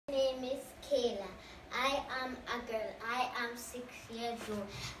Kaylah. I am a girl. I am 6 years old.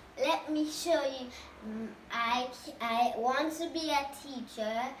 Let me show you. I want to be a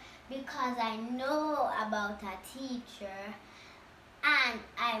teacher because I know about a teacher, and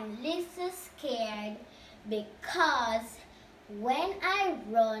I'm little scared because when I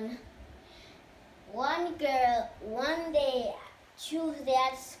run, one girl, one day, Tuesday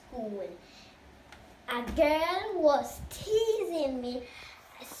at school, a girl was teasing me,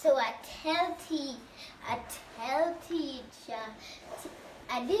 so I tell teacher.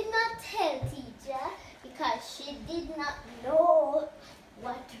 I did not tell teacher because she did not know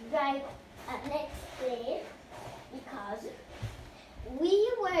what to write next day, because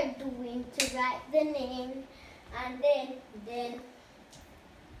we were doing to write the name, and then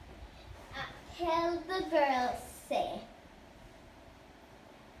I tell the girl say,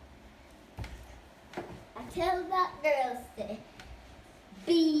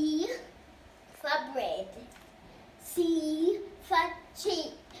 B for bread, C for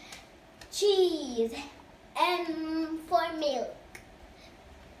cheese, M for milk,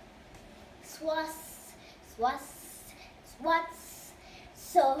 swas.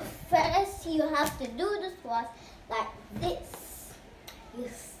 So first you have to do the swas like this. You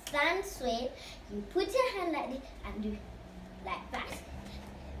stand straight, you put your hand like this and do like that.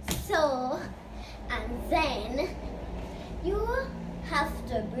 So, and then you have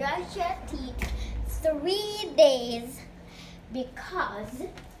to brush your teeth 3 days because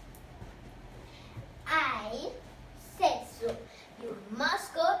I said so. You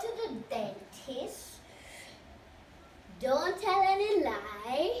must go to the dentist. Don't tell any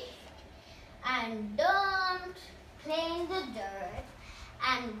lie, and don't play in the dirt.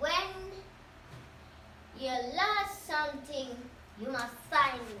 And when you lost something, you must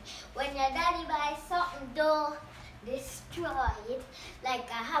find it. When your daddy buys something, don't destroy it. Like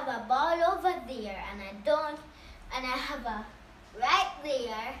I have a ball over there, and I have a right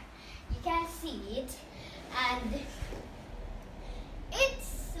there. You can see it, and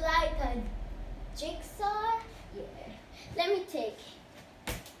it's like a jigsaw. Yeah. Let me take.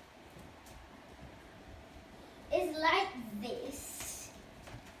 It's like this.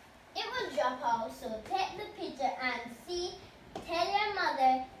 It will drop out, so take the picture and see. Tell your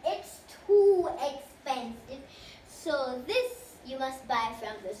mother it's too expensive. So this you must buy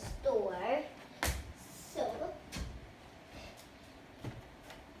from the store. So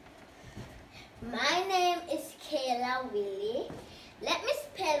my name is Kaylah Willie. Let me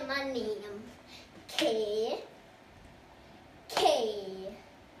spell my name. K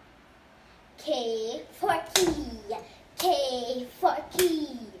for key, K for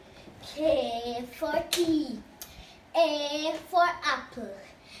key, K for key, A for apple,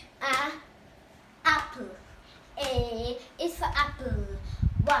 apple, A is for apple,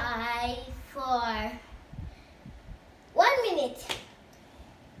 Y for 1 minute,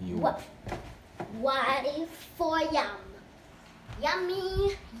 Y for yum,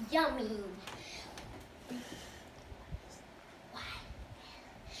 yummy, yummy.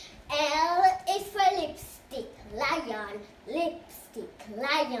 L is for lipstick, lion, lipstick,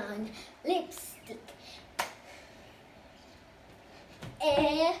 lion, lipstick.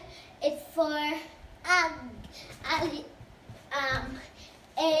 A is for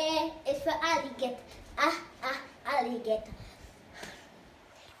A is for alligator, alligator.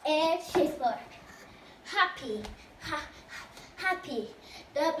 H is for happy, happy.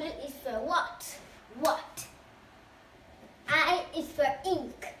 W is for what. I is for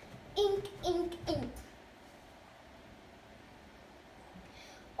ink.